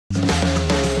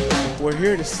We're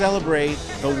here to celebrate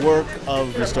the work of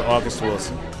Mr. August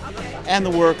Wilson and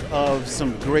the work of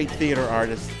some great theater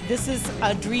artists. This is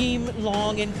a dream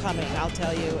long in coming, I'll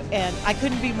tell you, and I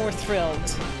couldn't be more thrilled.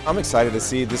 I'm excited to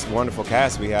see this wonderful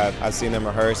cast we have. I've seen them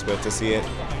rehearse, but to see it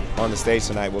on the stage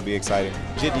tonight will be exciting.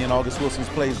 Jitney and August Wilson's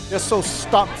plays, they're so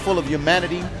stock full of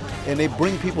humanity, and they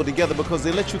bring people together because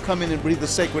they let you come in and breathe the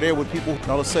sacred air with people, and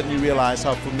all of a sudden you realize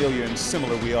how familiar and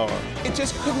similar we are. It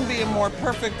just couldn't be a more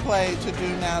perfect play to do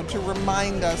now to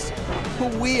remind us who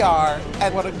we are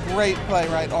and what a great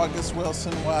playwright August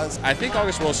Wilson was. I think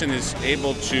August Wilson is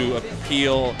able to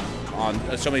appeal on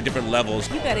so many different levels.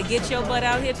 You better get your butt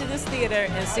out here to this theater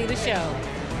and see the show.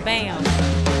 Bam.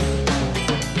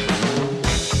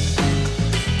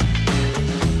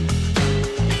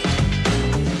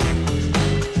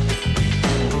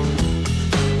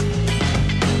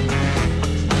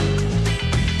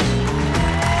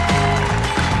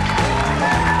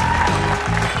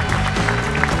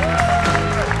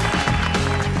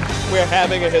 We're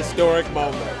having a historic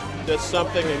moment. There's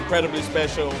something incredibly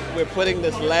special. We're putting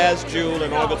this last jewel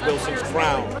in August Wilson's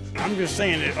crown. I'm just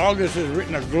saying that August has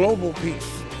written a global piece.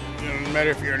 No matter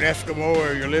if you're an Eskimo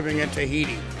or you're living in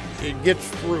Tahiti, it gets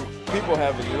through. People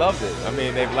have loved it. I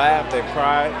mean, they've laughed, they've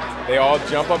cried. They all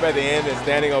jump up at the end and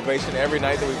standing ovation every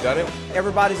night that we've done it.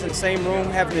 Everybody's in the same room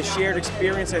having a shared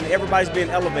experience and everybody's being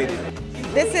elevated.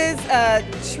 This is a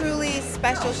truly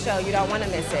special show. You don't want to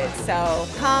miss it. So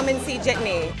come and see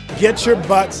Jitney. Get your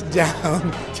butts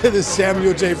down to the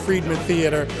Samuel J. Friedman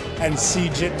Theater and see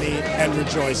Jitney and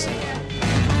rejoice in it.